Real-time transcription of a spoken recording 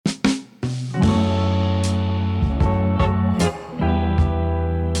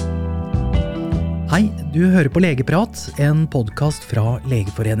Du hører på Legeprat, en podcast fra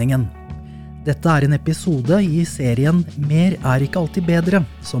Legeforeningen. Dette en episode i serien «Mer ikke alltid bedre»,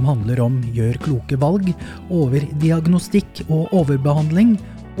 som handler om gjør kloke valg, overdiagnostikk og overbehandling,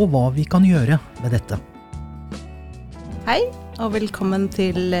 og hva vi kan gjøre med dette. Hei, og velkommen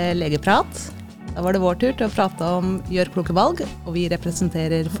til Legeprat. Da var det vår tur til å prate om gjør kloke valg, og vi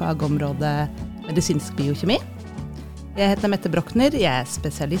representerer fagområdet medisinsk biokjemi. Jeg heter Mette Brokner, jeg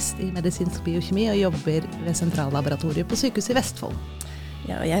spesialist i medisinsk biokjemi og jobber ved sentrallaboratoriet på sykehuset i Vestfold.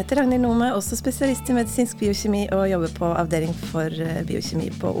 Ja, og jeg heter Ragnhild Nome, også spesialist i medisinsk biokjemi og jobber på avdeling for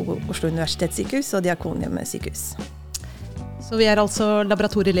biokjemi på Oslo Universitetssykehus og Diakonhjemmet sykehus. Så vi altså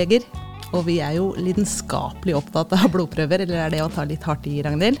laboratorieleger, og vi jo lidenskapelig opptatt av blodprøver, eller det å ta litt hardt i,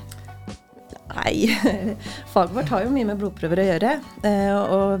 Ragnhild? Nei, faget vårt har jo mye med blodprøver å gjøre,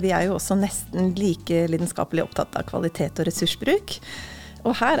 og vi jo også nesten like lidenskapelig opptatt av kvalitet og ressursbruk.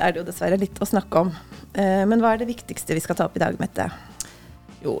 Og her det jo dessverre litt å snakke om. Men hva det viktigste vi skal ta opp i dag, Mette?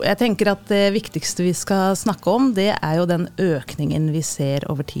 Jo, jeg tenker at det viktigste vi skal snakke om, det jo den økningen vi ser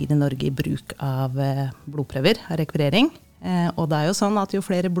over tid i Norge i bruk av blodprøver, av rekvirering. Og det jo sånn at jo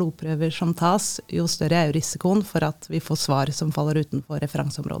flere blodprøver som tas, jo større jo risikoen for at vi får svar som faller utenfor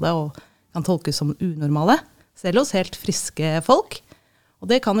referanseområdet og kan tolkes som unormale, selv hos helt friske folk. Og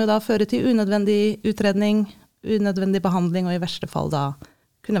det kan jo da føre til unødvendig utredning, unødvendig behandling, og i verste fall da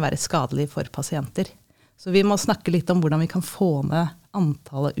kunne være skadelig for pasienter. Så vi må snakke litt om hvordan vi kan få ned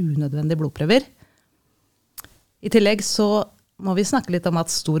antallet unødvendige blodprøver. I tillegg så må vi snakke litt om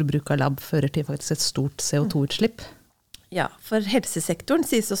at stor bruk av lab fører til faktisk et stort CO2-utslipp. Ja, for helsesektoren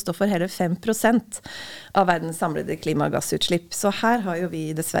sies å stå for hele 5% av verdens samlede klimagassutslipp. Så her har jo vi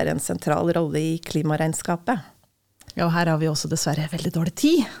dessverre en sentral rolle i klimaregnskapet. Ja, og her har vi også dessverre veldig dårlig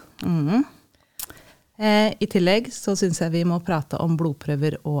tid. I tillegg så synes jeg vi må prate om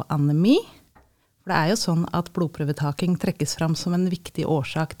blodprøver og anemi. For det jo sånn at blodprøvetaking trekkes fram som en viktig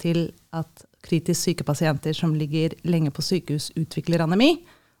årsak til at kritisk syke pasienter som ligger lenge på sykehus utvikler anemi.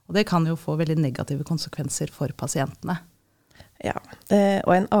 Og det kan jo få veldig negative konsekvenser for pasientene. Ja,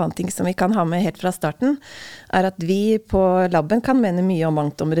 og en annen ting som vi kan ha med helt fra starten, at vi på labben kan mene mye om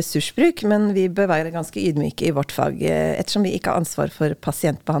mangt om ressursbruk, men vi bør være ganske ydmyke i vårt fag, ettersom vi ikke har ansvar for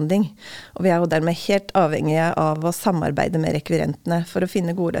pasientbehandling. Og vi jo dermed helt avhengige av å samarbeide med rekvirentene for å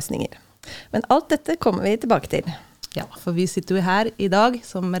finne gode løsninger. Men alt dette kommer vi tilbake til. Ja, for vi sitter jo her i dag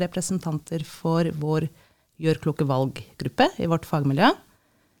som representanter for vår gjør kloke valg-gruppe i vårt fagmiljø.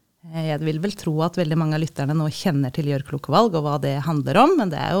 Jeg vil vel tro at veldig mange av lytterne nå kjenner til gjør kloke valg og hva det handler om, men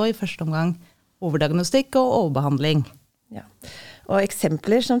det jo i første omgang overdiagnostikk og overbehandling. Ja. Og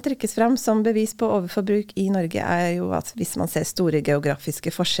eksempler som trykkes fram som bevis på overforbruk i Norge jo at hvis man ser store geografiske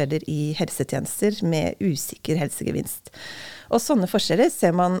forskjeller i helsetjenester med usikker helsegevinst. Og sånne forskjeller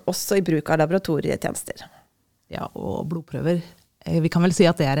ser man også i bruk av laboratorietjenester. Ja, og blodprøver. Vi kan vel si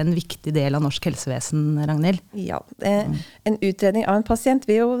at det en viktig del av norsk helsevesen, Ragnhild? Ja, en utredning av en pasient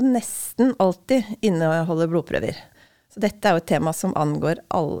vil jo nesten alltid inneholde blodprøver. Så dette jo et tema som angår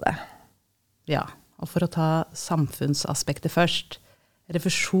alle. Ja, og for å ta samfunnsaspektet først.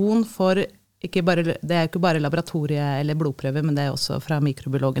 Refusjon for, det ikke bare laboratoriet eller blodprøver, men det også fra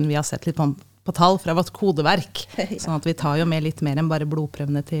mikrobiologen. Vi har sett litt på tall fra vårt kodeverk, sånn at vi tar jo med litt mer enn bare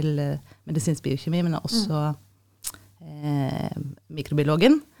blodprøvene til medisinsk biokjemi, men også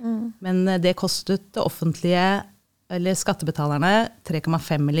mikrobiologen. Men det kostet det offentlige, eller skattebetalerne,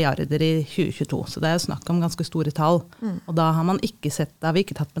 3,5 milliarder i 2022. Så det jo snakk om ganske store tall. Og da har vi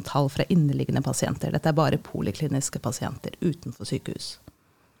ikke tatt med tall fra inneliggende pasienter. Dette bare polikliniske pasienter utenfor sykehus.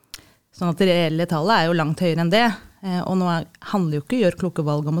 Sånn at det reelle tallet jo langt høyere enn det. Og nå handler jo ikke gjør kloke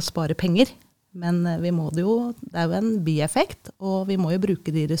valg om å spare penger. Men vi må det jo en bieffekt, og vi må jo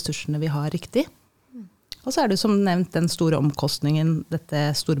bruke de ressursene vi har riktig. Og så det som nevnt den store omkostningen dette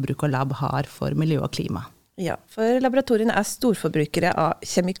storbruk av lab har for miljø og klima. Ja, for laboratoriene storforbrukere av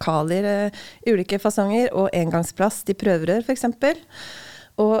kjemikalier, ulike fasonger og engangsplast i prøverør for eksempel.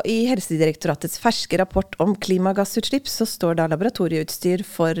 Og i Helsedirektoratets ferske rapport om klimagassutslipp så står da laboratorieutstyr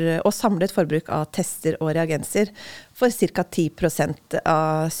og samlet forbruk av tester og reagenser for ca. 10%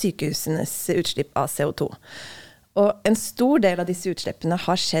 av sykehusenes utslipp av CO2. Og en stor del av disse utslippene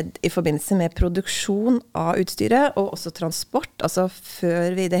har skjedd i forbindelse med produksjon av utstyret, og også transport, altså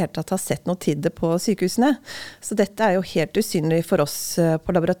før vi i det hele tatt har sett noe til det på sykehusene. Så dette jo helt usynlig for oss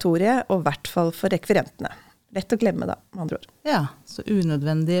på laboratoriet, og i hvert fall for rekvirentene. Lett å glemme da, med andre ord. Ja, så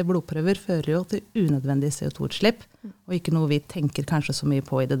unødvendige blodprøver fører jo til unødvendige CO2-utslipp, og ikke noe vi tenker kanskje så mye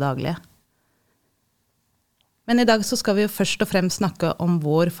på i det daglige. Men i dag så skal vi jo først og fremst snakke om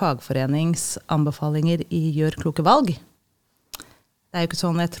vår fagforenings anbefalinger i gjør kloke valg. Det jo ikke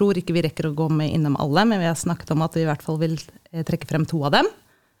sånn, jeg tror ikke vi rekker å gå med innom alle, men vi har snakket om at vi I hvert fall vil trekke frem 2 av dem.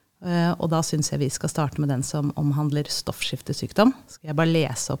 Og da synes jeg vi skal starte med den som omhandler stoffskiftesykdom. Skal jeg bare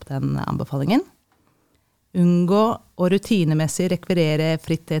lese opp den anbefalingen? Unngå og rutinemessig rekvirere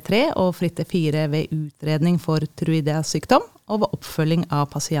fritt T3 og fritt T4 ved utredning for tyroidesykdom og ved oppfølging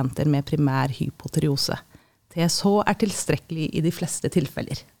av pasienter med primær hypotyreose. TSH tilstrekkelig I de fleste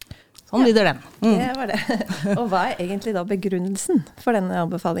tilfeller. Sånn lyder den. Det var det. Og hva egentlig da begrunnelsen for denne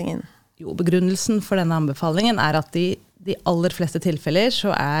anbefalingen? Jo, begrunnelsen for denne anbefalingen at I de aller fleste tilfeller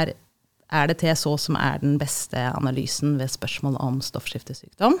så det TSH som den beste analysen ved spørsmål om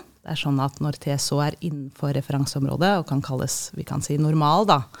stoffskiftesykdom. Det sånn at når TSH innenfor referanseområdet og kan kalles, vi kan si normal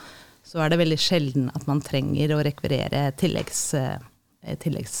da, så det veldig sjelden at man trenger å rekvirere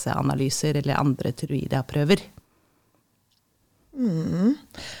tilleggsanalyser eller andre tyroideprøver.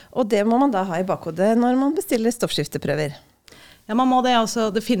 Og det må man da ha I bakhodet når man bestiller stoffskifteprøver. Ja, man må det.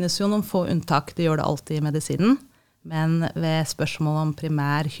 Altså, det finnes jo noen få unntak, det gjør det alltid I medisinen. Men ved spørsmål om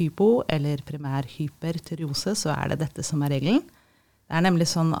primær hypo eller primær hypertyreose, så det dette som regelen. Det nemlig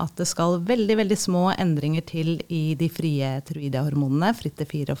sånn at det skal veldig, veldig små endringer til I de frie tyroidehormonene, fritt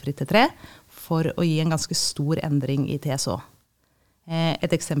T4 og fritt T3, for å gi en ganske stor endring I TSH.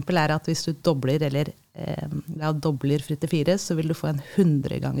 Et eksempel at hvis du dobler fritt T4, så vil du få en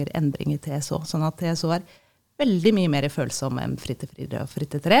 100 ganger endring I TSH, sånn at TSH veldig mye mer følsom enn fritt T4 og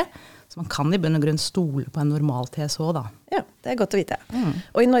fritt T3, så man kan I bunn og grunn stole på en normal TSH da. Ja, det godt å vite.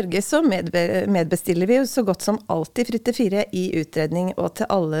 Og I Norge så medbestiller vi jo så godt som alltid fritt T4 I utredning og til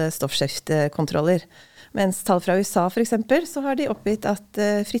alle stoffskiftekontroller. Mens tall fra USA for eksempel, så har de oppgitt at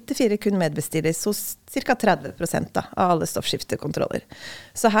fritt T4 kun medbestilles hos ca. 30% da, av alle stoffskiftekontroller.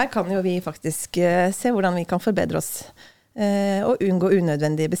 Så her kan jo vi faktisk se hvordan vi kan forbedre oss og unngå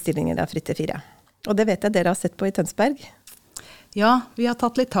unødvendige bestillinger av fritt T4. Og det vet jeg dere har sett på I Tønsberg. Ja, vi har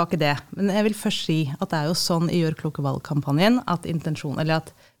tatt litt tak I det. Men jeg vil først si at det jo sånn I Gjør kloke valg-kampanjen at vi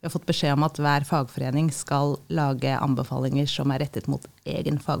har fått beskjed om at hver fagforening skal lage anbefalinger som rettet mot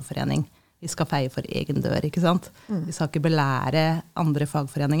egen fagforening. Vi skal feie for egen dør, ikke sant? Vi skal ikke belære andre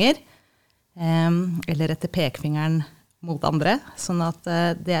fagforeninger, eller rette pekfingeren mot andre. Sånn at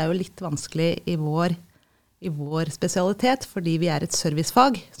det jo litt vanskelig I vår spesialitet, fordi vi et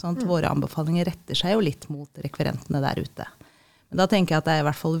servicefag, sånn at våre anbefalinger retter seg jo litt mot rekvirentene der ute. Men da tenker jeg at det I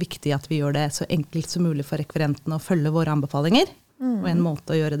hvert fall viktig at vi gjør det så enkelt som mulig for rekvirentene å følge våre anbefalinger, og en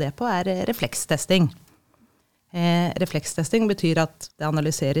måte å gjøre det på reflekstesting. Reflekstesting betyr at det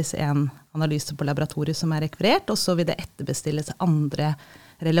analyseres en analyse på laboratoriet som rekvirert, og så vil det etterbestilles andre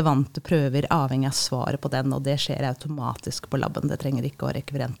relevante prøver avhengig av svaret på den, og det skjer automatisk på labben. Det trenger ikke å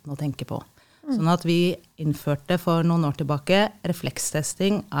rekvirenten å tenke på. Sånn at vi innførte for noen år tilbake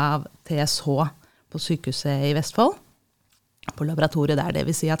reflekstesting av TSH på sykehuset I Vestfold, på laboratoriet der. Det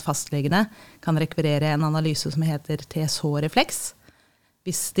vil si at fastlegene kan rekvirere en analyse som heter TSH-refleks,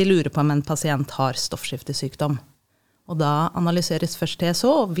 hvis de lurer på om en pasient har stoffskiftesykdom. Og da analyseres først TSH,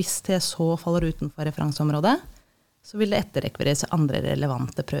 og hvis TSH faller utenfor referanseområdet, så vil det etterrekvireres andre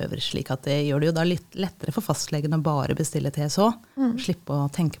relevante prøver, slik at det gjør det jo da litt lettere for fastlegen å bare bestille TSH, og slippe å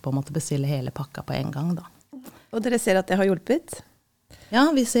tenke på å måtte bestille hele pakka på en gang da. Og dere ser at det har hjulpet? Ja,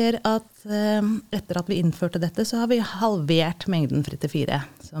 vi ser at etter at vi innførte dette, så har vi halvert mengden fritt T4,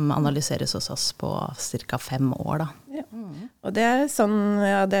 som analyseres hos oss på cirka 5 år da. Ja. Og det sånn,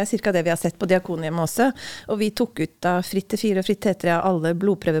 ja, det cirka det vi har sett på Diakonhjemmet også, og vi tok ut av fritt T4 og fritt T3 av alle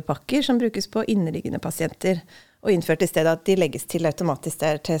blodprøvepakker som brukes på inneliggende pasienter, og innførte I stedet at de legges til automatisk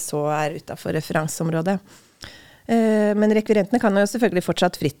der TSH utenfor referanseområdet. Men rekvirentene kan jo selvfølgelig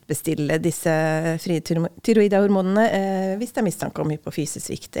fortsatt fritt bestille disse frie tyroidehormonene hvis det mistanke om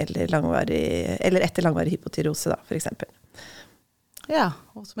hypofysesvikt eller etter langvarig hypotyreose da, for eksempel. Ja,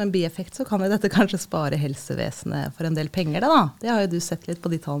 og som en bieffekt så kan jo dette kanskje spare helsevesenet for en del penger da. Det har jo du sett litt på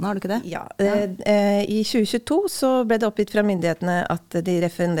de tallene, har du ikke det? Ja, I 2022 så ble det oppgitt fra myndighetene at de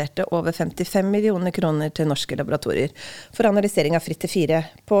refunderte over 55 millioner kroner til norske laboratorier for analysering av fritt T4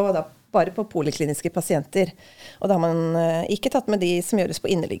 bare på polikliniske pasienter. Og da har man ikke tatt med de som gjøres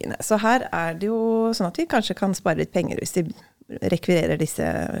på inneliggende. Så her det jo sånn at vi kanskje kan spare litt penger hvis de rekvirerer disse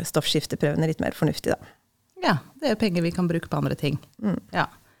stoffskifteprøvene litt mer fornuftig da. Ja, det penger vi kan bruke på andre ting. Ja.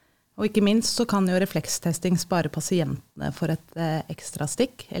 Og ikke minst så kan jo reflekstesting spare pasientene for et ekstra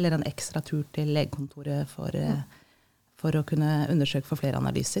stikk, eller en ekstra tur til legekontoret for å kunne undersøke for flere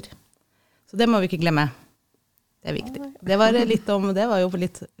analyser. Så det må vi ikke glemme. Det viktig. Det var jo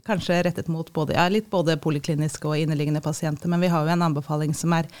litt kanskje rettet mot både polikliniske og inneliggende pasienter, men vi har jo en anbefaling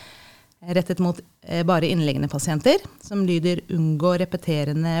som rettet mot bare inneliggende pasienter, som lyder unngå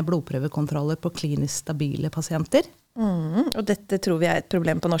repeterende blodprøvekontroller på klinisk stabile pasienter, Og dette tror vi et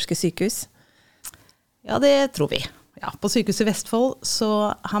problem på norske sykehus? Ja, det tror vi. Ja, på sykehuset i Vestfold så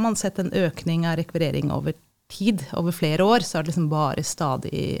har man sett en økning av rekvirering over tid. Over flere år så har det liksom bare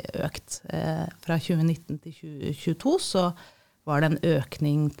stadig økt. Fra 2019 til 2022 så var det en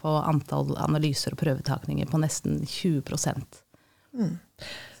økning på antall analyser og prøvetakninger på nesten 20%.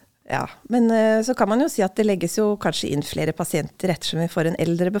 Ja, men så kan man jo si at det legges jo kanskje inn flere pasienter ettersom vi får en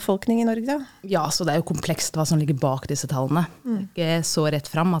eldre befolkning i Norge da? Ja, så det er jo komplekst hva som ligger bak disse tallene. Det er ikke så rett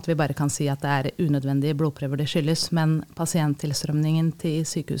frem at vi bare kan si at det er unødvendige blodprøver det skyldes, men pasienttilstrømningen til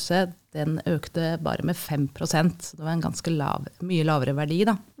sykehuset, den økte bare med 5%. Det var en ganske mye lavere verdi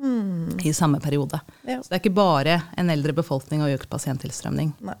da, i samme periode. Ja. Så det er ikke bare en eldre befolkning og økt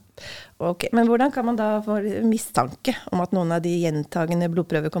pasienttilstrømning. Nei. Ok, men hvordan kan man da få mistanke om at noen av de gjentagende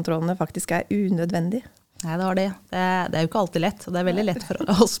blodprøvekontrollene faktisk er unødvendige? Nei, det var det. Det er jo ikke alltid lett, og det er veldig lett for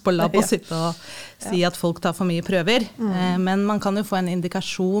oss på lab å sitte og si at folk tar for mye prøver. Men man kan jo få en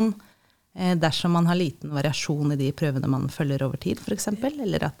indikasjon dersom man har liten variasjon i de prøvene man følger over tid, for eksempel,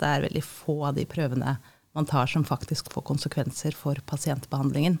 eller at det er veldig få av de prøvene man tar som faktisk får konsekvenser for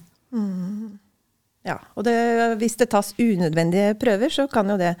pasientbehandlingen. Ja, og hvis det tas unødvendige prøver, så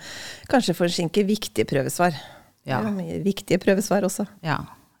kan jo det kanskje forsinke viktige prøvesvar. Ja. Det er mye viktige prøvesvar også. Ja,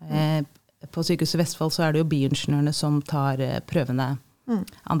 på sykehuset i Vestfold så er det jo bioingeniørene som tar prøvene.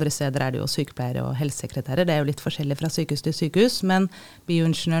 Andre steder er det jo sykepleiere og helsesekretærer. Det er jo litt forskjellig fra sykehus til sykehus, men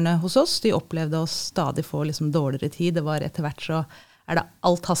bioingeniørene hos oss, de opplevde å stadig få liksom dårligere tid. Det var etter hvert så er det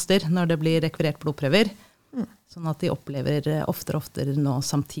alt haster når det blir rekvirert blodprøver. Sånn at de opplever oftere og oftere nå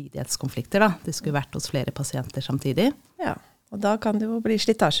samtidighetskonflikter. Da. De skulle vært hos flere pasienter samtidig. Ja, og da kan det jo bli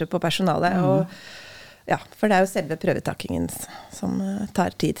slitasje på personalet. Og, ja, for det er jo selve prøvetakingen som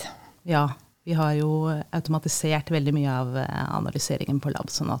tar tid. Ja, vi har jo automatisert veldig mye av analyseringen på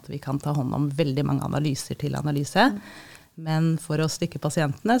lab, sånn at vi kan ta hånd om veldig mange analyser til analyse. Men for å stikke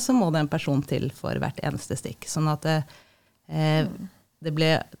pasientene, så må det en person til for hvert eneste stikk. Sånn at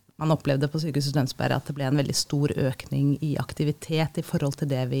man opplevde på sykehuset Tønsberg at det ble en veldig stor økning i aktivitet i forhold til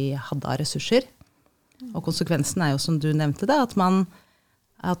det vi hadde av ressurser. Og konsekvensen er jo, som du nevnte det,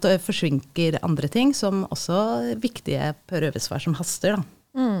 at det forsvinker andre ting, som også viktige prøvesvar som haster da.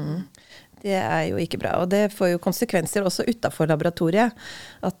 Det er jo ikke bra, og det får jo konsekvenser også utenfor laboratoriet,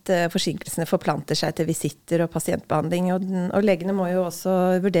 at forsinkelsene forplanter seg til visitter og pasientbehandling, og legene må jo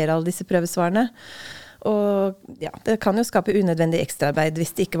også vurdere alle disse prøvesvarene. Og ja, det kan jo skape unødvendig ekstraarbeid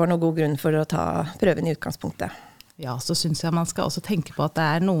hvis det ikke var noen god grunn for å ta prøven i utgangspunktet. Ja, så synes jeg man skal også tenke på at det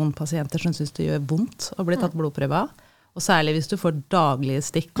er noen pasienter som synes det gjør vondt å bli tatt blodprøve av. Og særlig hvis du får daglige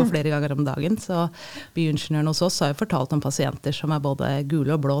stikk og flere ganger om dagen, så bioingeniøren hos oss har jo fortalt om pasienter som er både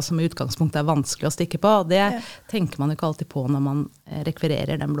gule og blå, som i utgangspunktet er vanskelig å stikke på. Det tenker man jo ikke alltid på når man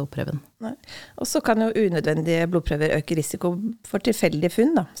rekvirerer den blodprøven. Nei. Og så kan jo unødvendige blodprøver øke risiko for tilfeldige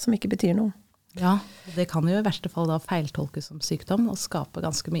funn, da, som ikke betyr noe. Ja, det kan jo i verste fall da feiltolkes som sykdom og skape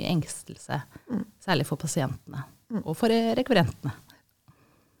ganske mye engstelse, særlig for pasientene og for rekvirentene.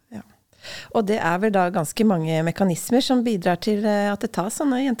 Og det er vel da ganske mange mekanismer som bidrar til at det tas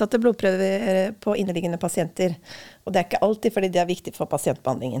sånne gjentatte blodprøver på inneliggende pasienter. Og det er ikke alltid fordi det er viktig for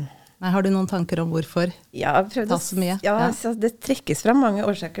pasientbehandlingen. Nei, har du noen tanker om hvorfor det tas så mye? Ja, så det trekkes frem mange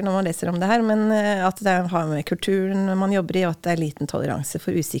årsaker når man leser om det her, men at det har med kulturen man jobber i, og at det er liten toleranse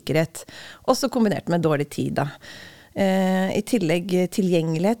for usikkerhet. Også kombinert med dårlig tid da. I tillegg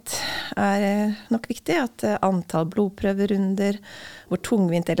tilgjengelighet er nok viktig, at antall blodprøverunder, hvor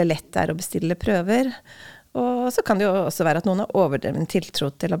tungvint eller lett det er å bestille prøver, og så kan det jo også være at noen har overdreven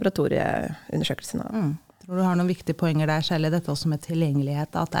tiltro til laboratorieundersøkelsene. Tror du har noen viktige poenger der, særlig dette også med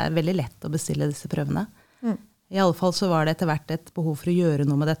tilgjengelighet, at det er veldig lett å bestille disse prøvene. I alle fall så var det etter hvert et behov for å gjøre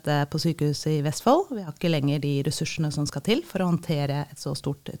noe med dette på sykehuset i Vestfold. Vi har ikke lenger de ressursene som skal til for å håndtere et så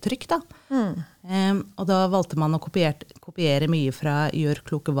stort trykk da. Og da valgte man å kopiere mye fra Gjør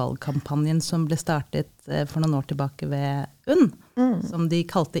kloke valg-kampanjen som ble startet for noen år tilbake ved UNN, som de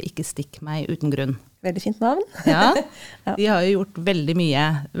kalte Ikke stikk meg uten grunn. Veldig fint navn. Ja, de har jo gjort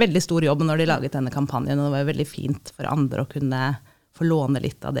veldig stor jobb når de laget denne kampanjen, og det var veldig fint for andre å kunne få låne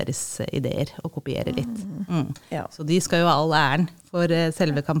litt av deres ideer og kopiere litt. Ja. Så de skal jo ha all æren for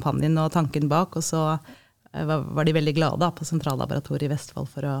selve kampanjen og tanken bak, og så var de veldig glade på sentrallaboratoriet i Vestfold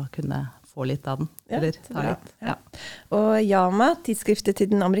for å kunne få litt av den, eller ta litt. Ja. Og JAMA, tidsskriftet til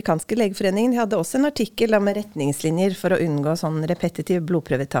den amerikanske legeforeningen, hadde også en artikkel med retningslinjer for å unngå sånn repetitiv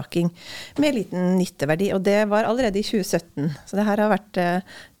blodprøvetaking med liten nytteverdi, og det var allerede i 2017. Så det her har vært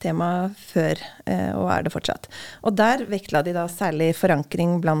tema før, og er det fortsatt. Og der vektla de da særlig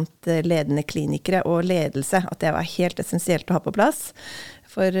forankring blant ledende klinikere og ledelse, at det var helt essensielt å ha på plass.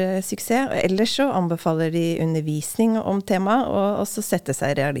 for suksess. Ellers så anbefaler de undervisning om temaet, og også sette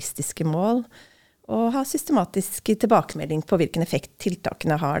seg realistiske mål, og ha systematisk tilbakemelding på hvilken effekt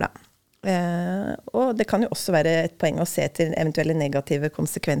tiltakene har da. Og det kan jo også være et poeng å se til eventuelle negative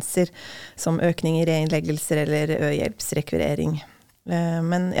konsekvenser, som økning i reinnleggelser eller øhjelpsrekvirering.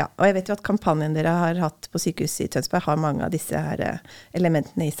 Men ja, og jeg vet jo at kampanjen dere har hatt på sykehuset i Tønsberg har mange av disse her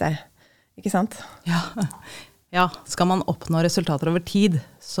elementene i seg, ikke sant? Ja, skal man oppnå resultater over tid,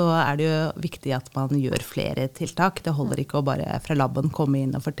 så det jo viktig at man gjør flere tiltak. Det holder ikke å bare fra labben komme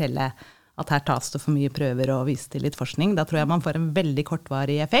inn og fortelle at her tas det for mye prøver og vise til litt forskning. Da tror jeg man får en veldig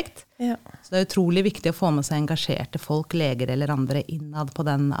kortvarig effekt. Ja. Så det utrolig viktig å få med seg engasjerte folk, leger eller andre innad på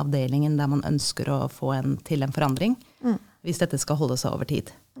den avdelingen der man ønsker å få til en forandring, hvis dette skal holde seg over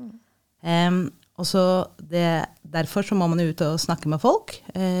tid. Og så derfor så må man ut og snakke med folk.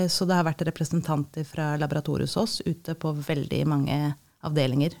 Så det har vært representanter fra laboratoriet hos oss ute på veldig mange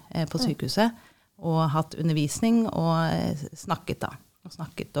avdelinger på sykehuset, og hatt undervisning og snakket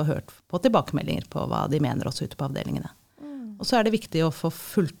og hørt på tilbakemeldinger på hva de mener også ute på avdelingene. Og så det viktig å få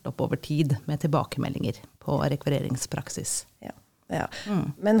fulgt opp over tid med tilbakemeldinger på rekvireringspraksis. Ja.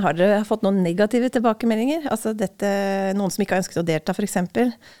 Men har dere fått noen negative tilbakemeldinger? Altså noen som ikke har ønsket å delta for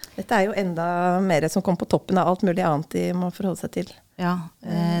eksempel. Dette jo enda mer som kommer på toppen av alt mulig annet de må forholde seg til. Ja,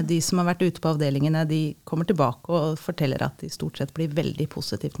 de som har vært ute på avdelingene, de kommer tilbake og forteller at de stort sett blir veldig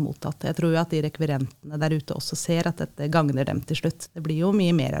positivt mottatt. Jeg tror jo at de rekvirentene der ute også ser at dette gagner dem til slutt. Det blir jo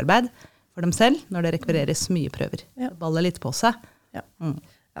mye mer arbeid for dem selv når det rekvireres mye prøver. Det baller litt på seg. Ja.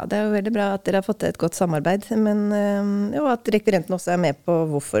 Ja, det jo veldig bra at dere har fått et godt samarbeid, men jo, at rekvirentene også med på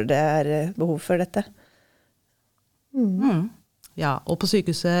hvorfor det behov for dette. Ja, og på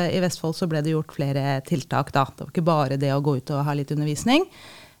sykehuset i Vestfold så ble det gjort flere tiltak da. Det var ikke bare det å gå ut og ha litt undervisning.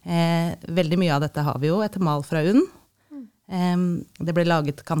 Veldig mye av dette har vi jo etter mal fra UNN. Det ble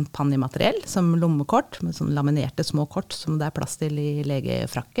laget kampanjemateriell som lommekort, med sånne laminerte små kort som det plass til i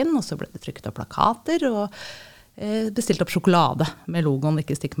legefrakken, og så ble det trykket opp plakater, og bestilt opp sjokolade med logoen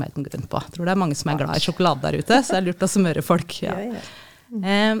ikke stikk meg uten grunn på. Jeg tror det mange som glad i sjokolade der ute, så det lurt å smøre folk. Ja.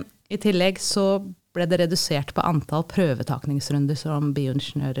 I tillegg så ble det redusert på antall prøvetakningsrunder som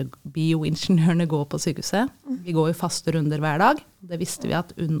bioingeniørene går på sykehuset. Vi går jo faste runder hver dag. Det visste vi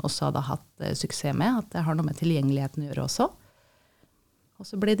at UNN også hadde hatt suksess med, at det har noe med tilgjengeligheten å gjøre også. Og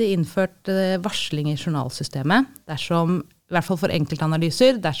så ble det innført varsling i journalsystemet, dersom, i hvert fall for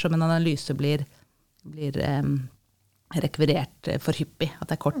enkeltanalyser, dersom en analyse blir rekvirert for hyppig,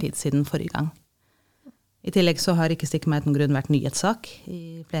 at det kort tid siden forrige gang. I tillegg så har ikke stikk meg uten grunn vært nyhetssak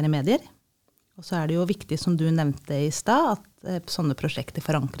i flere medier. Og så det jo viktig, som du nevnte i sted, at sånne prosjekter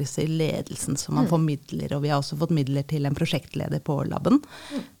forankres i ledelsen, så man får midler, og vi har også fått midler til en prosjektleder på labben,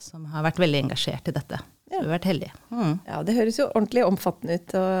 som har vært veldig engasjert i dette. Så vi har vært heldige. Ja, det høres jo ordentlig omfattende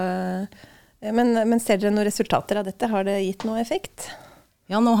ut. Men ser dere noen resultater av dette? Har det gitt noe effekt?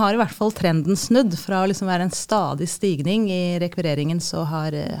 Ja, nå har i hvert fall trenden snudd. Fra å liksom være en stadig stigning i rekvireringen, så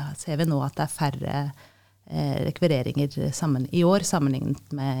ser vi nå at det færre rekvireringer i år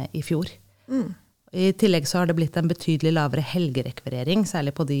sammenlignet med i fjor. I tillegg så har det blitt en betydelig lavere helgerekvirering,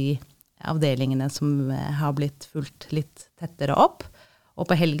 særlig på de avdelingene som har blitt fulgt litt tettere opp. Og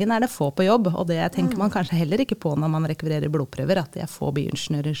på helgen det få på jobb, og det tenker man kanskje heller ikke på når man rekvirerer blodprøver, at det få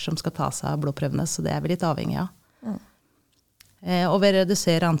bioingeniører som skal ta seg av blodprøvene, så det vi litt avhengig av. Og ved å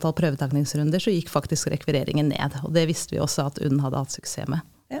redusere antall prøvetakningsrunder så gikk faktisk rekvireringen ned, og det visste vi også at UNN hadde hatt suksess med.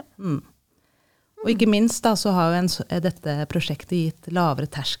 Ja. Og ikke minst da, så har jo dette prosjektet gitt lavere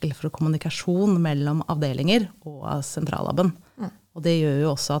terskel for kommunikasjon mellom avdelinger og sentrallaben. Og det gjør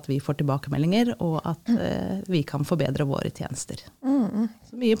jo også at vi får tilbakemeldinger, og at vi kan forbedre våre tjenester.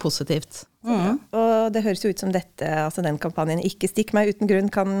 Så mye positivt. Og det høres jo ut som dette, altså den kampanjen Ikke stikk meg uten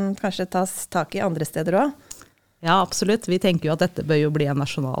grunn, kan kanskje tas tak i andre steder også? Ja, absolutt. Vi tenker jo at dette bør jo bli en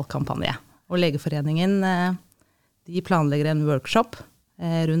nasjonal kampanje. Og Legeforeningen, de planlegger en workshop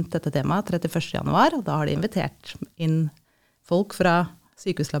rundt dette temaet 31. januar, og da har de invitert inn folk fra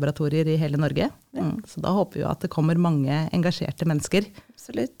sykehuslaboratorier i hele Norge. Så da håper vi jo at det kommer mange engasjerte mennesker.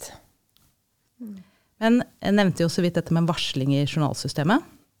 Absolutt. Men jeg nevnte jo så vidt dette med varsling i journalsystemet.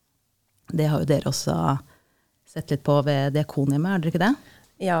 Det har jo dere også sett litt på ved Diakonhjemmet, har dere ikke det?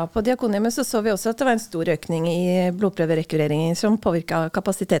 Ja, på Diakonhjemmet så vi også at det var en stor økning i blodprøverekvireringen som påvirket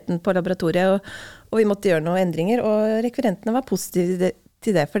kapasiteten på laboratoriet, og vi måtte gjøre noen endringer, og rekvirentene var positive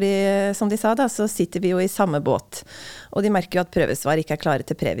til det, fordi som de sa da, så sitter vi jo i samme båt, og de merker jo at prøvesvar ikke klare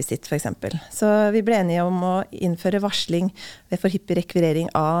til previsitt for eksempel. Så vi ble enige om å innføre varsling ved for hyppig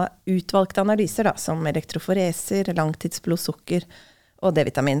rekvirering av utvalgte analyser da, som elektroforeser, langtidsblodsukker og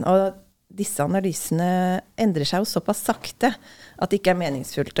D-vitamin. Og disse analysene endrer seg jo såpass sakte at det ikke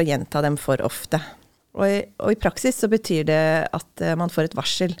meningsfullt å gjenta dem for ofte. Og i praksis så betyr det at man får et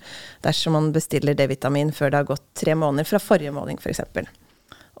varsel dersom man bestiller D-vitamin før det har gått 3 måneder fra forrige måling for eksempel.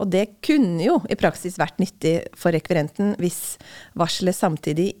 Og det kunne jo i praksis vært nyttig for rekvirenten hvis varselet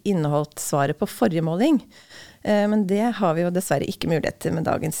samtidig inneholdt svaret på forrige måling. Men det har vi jo dessverre ikke mulighet til med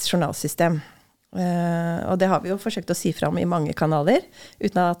dagens journalsystem. Og det har vi jo forsøkt å si fra om i mange kanaler,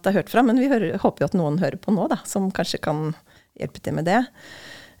 uten at det har hørt fra, men vi håper jo at noen hører på nå da, som kanskje kan hjelpe til med det.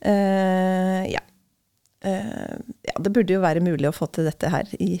 Ja, det burde jo være mulig å få til dette her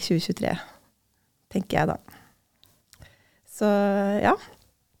i 2023, tenker jeg da. Så ja.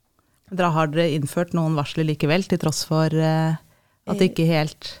 Har dere innført noen varsler likevel, til tross for at det ikke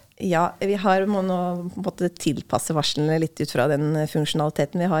helt... Ja, vi har måttet tilpasse varslene litt ut fra den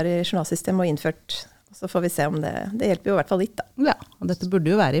funksjonaliteten vi har i journalsystemet og innført. Så får vi se om det hjelper jo i hvert fall litt da. Ja, og dette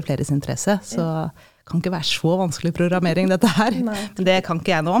burde jo være i fleres interesse, så det kan ikke være så vanskelig programmering dette her. Nei. Men det kan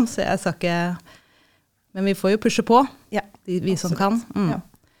ikke jeg nå om, så jeg sa ikke... Men vi får jo pushe på, vi som kan. Ja.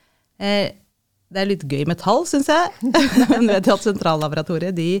 Det litt gøy med tall, synes jeg. Men vet jo at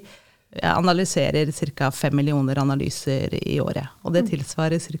sentrallaboratoriet, de analyserer ca. 5 millioner analyser i året. Og det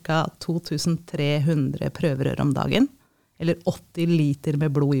tilsvarer ca. 2300 prøverør om dagen. Eller 80 liter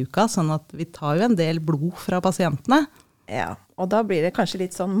med blod i uka, sånn at vi tar jo en del blod fra pasientene. Ja, og da blir det kanskje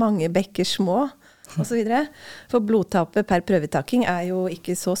litt sånn mange bekker små, og så videre. For blodtapet per prøvetaking jo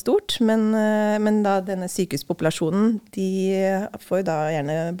ikke så stort, men da denne sykehuspopulasjonen, de får jo da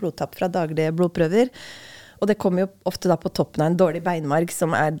gjerne blodtap fra daglige blodprøver. Og det kommer jo ofte da på toppen av en dårlig beinmarg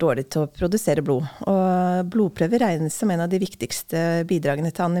som dårlig til å produsere blod. Og blodprøver regnes som en av de viktigste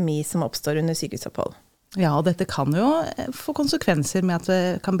bidragene til anemi som oppstår under sykehusopphold. Ja, og dette kan jo få konsekvenser med at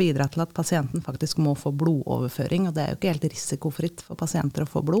det kan bidra til at pasienten faktisk må få blodoverføring, og det jo ikke helt risikofritt for pasienter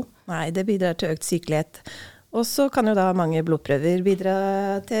å få blod. Nei, det bidrar til økt sykelighet. Og så kan jo da mange blodprøver bidra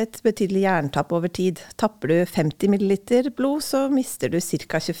til et betydelig jerntap over tid. Tapper du 50 milliliter blod, så mister du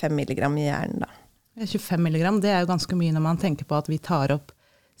ca. 25 milligram i jern da. 25 milligram, det jo ganske mye når man tenker på at vi tar opp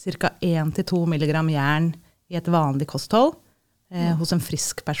ca. 1-2 milligram jern i et vanlig kosthold hos en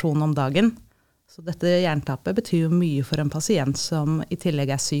frisk person om dagen. Så dette jerntapet betyr jo mye for en pasient som i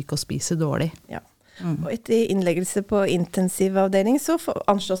tillegg syk og spiser dårlig. Ja. Og etter innleggelse på intensivavdeling så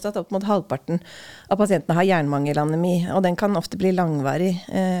anslås det at opp mot halvparten av pasientene har jernmangelanemi, og den kan ofte bli langvarig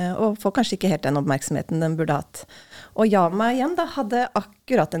og får kanskje ikke helt den oppmerksomheten den burde hatt. Og Jama igjen da hadde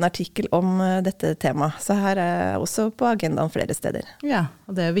akkurat en artikkel om dette temaet, så her også på agendaen flere steder. Ja,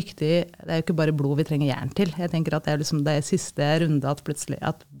 og det viktig, det jo ikke bare blod vi trenger jern til. Jeg tenker at det liksom det siste runde at plutselig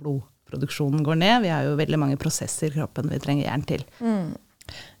at blodproduksjonen går ned. Vi har jo veldig mange prosesser i kroppen vi trenger jern til.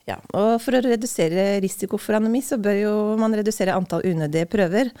 Ja, og for å redusere risiko for anemi så bør jo man redusere antall unødvendige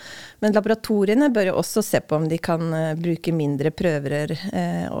prøver, men laboratoriene bør jo også se på om de kan bruke mindre prøverør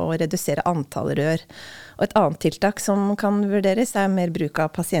og redusere antall rør. Og et annet tiltak som kan vurderes mer bruk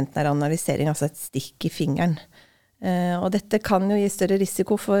av pasientnær analysering, altså et stikk i fingeren. Og dette kan jo gi større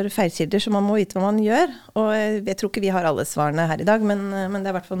risiko for feilkilder, så man må vite hva man gjør. Og jeg tror ikke vi har alle svarene her i dag, men det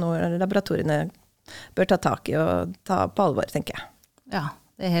i hvert fall noe laboratoriene bør ta tak i og ta på alvor, tenker jeg. Ja,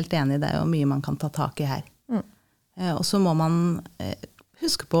 jeg helt enig, det jo mye man kan ta tak i her. Og så må man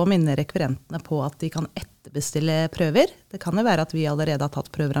huske på å minne rekvirentene på at de kan etterbestille prøver. Det kan jo være at vi allerede har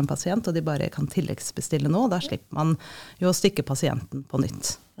tatt prøver av en pasient, og de bare kan tilleggsbestille nå. Da slipper man jo å stikke pasienten på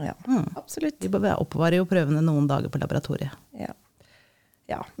nytt. Ja, absolutt. Vi oppvarer jo prøvene noen dager på laboratoriet.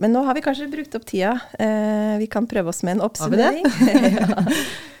 Ja, men nå har vi kanskje brukt opp tida. Vi kan prøve oss med en oppsummering. Ja.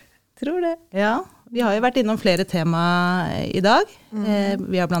 Tror det. Ja, vi har jo vært innom flere tema i dag.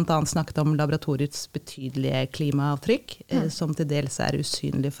 Vi har blant annet snakket om laboratoriets betydelige klimaavtrykk, som til dels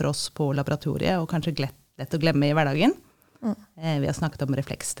usynlig for oss på laboratoriet, og kanskje lett å glemme i hverdagen. Vi har snakket om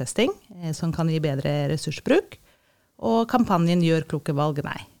reflekstesting, som kan gi bedre ressursbruk. Og kampanjen Gjør kloke valg,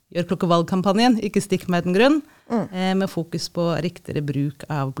 Gjør kloke valg-kampanjen, ikke stikk med uten grunn, med fokus på riktigere bruk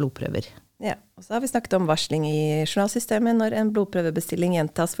av blodprøver. Ja, og så har vi snakket om varsling i journalsystemet når en blodprøvebestilling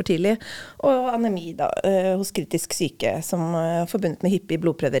gjentas for tidlig, og anemi da, hos kritisk syke, som forbundet med hyppig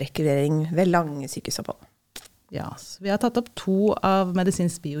blodprøverekvirering ved lange sykehusopphold. Ja, så vi har tatt opp 2 av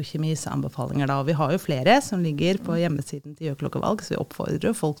medisinsk biokjemis anbefalinger da, og vi har jo flere som ligger på hjemmesiden til Gjør kloke valg, så vi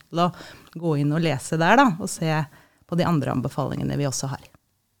oppfordrer folk til å gå inn og lese der da, og se på de andre anbefalingene vi også har.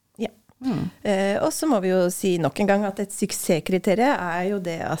 Og så må vi jo si nok en gang at et suksesskriterium jo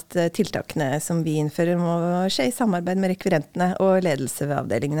det at tiltakene som vi innfører må skje i samarbeid med rekvirentene og ledelse ved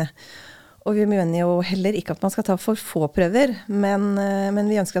avdelingene. Og vi mener jo heller ikke at man skal ta for få prøver, men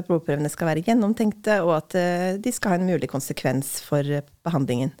vi ønsker at blodprøvene skal være gjennomtenkte, og at de skal ha en mulig konsekvens for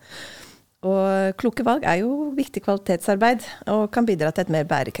behandlingen. Og kloke valg jo viktig kvalitetsarbeid, og kan bidra til et mer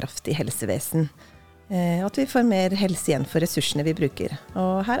bærekraftig helsevesen. Og at vi får mer helse igjen for ressursene vi bruker.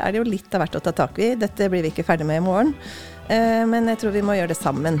 Og her det jo litt av hvert å ta tak i. Dette blir vi ikke ferdig med i morgen, men jeg tror vi må gjøre det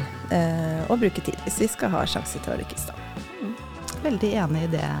sammen, og bruke tid hvis vi skal ha sjanse til å lykkes da. Veldig enig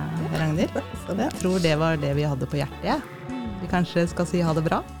i det, Ragnhild. Jeg tror det var det vi hadde på hjertet. Vi kanskje skal si ha det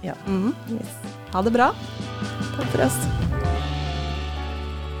bra? Ja. Ha det bra. Takk for oss.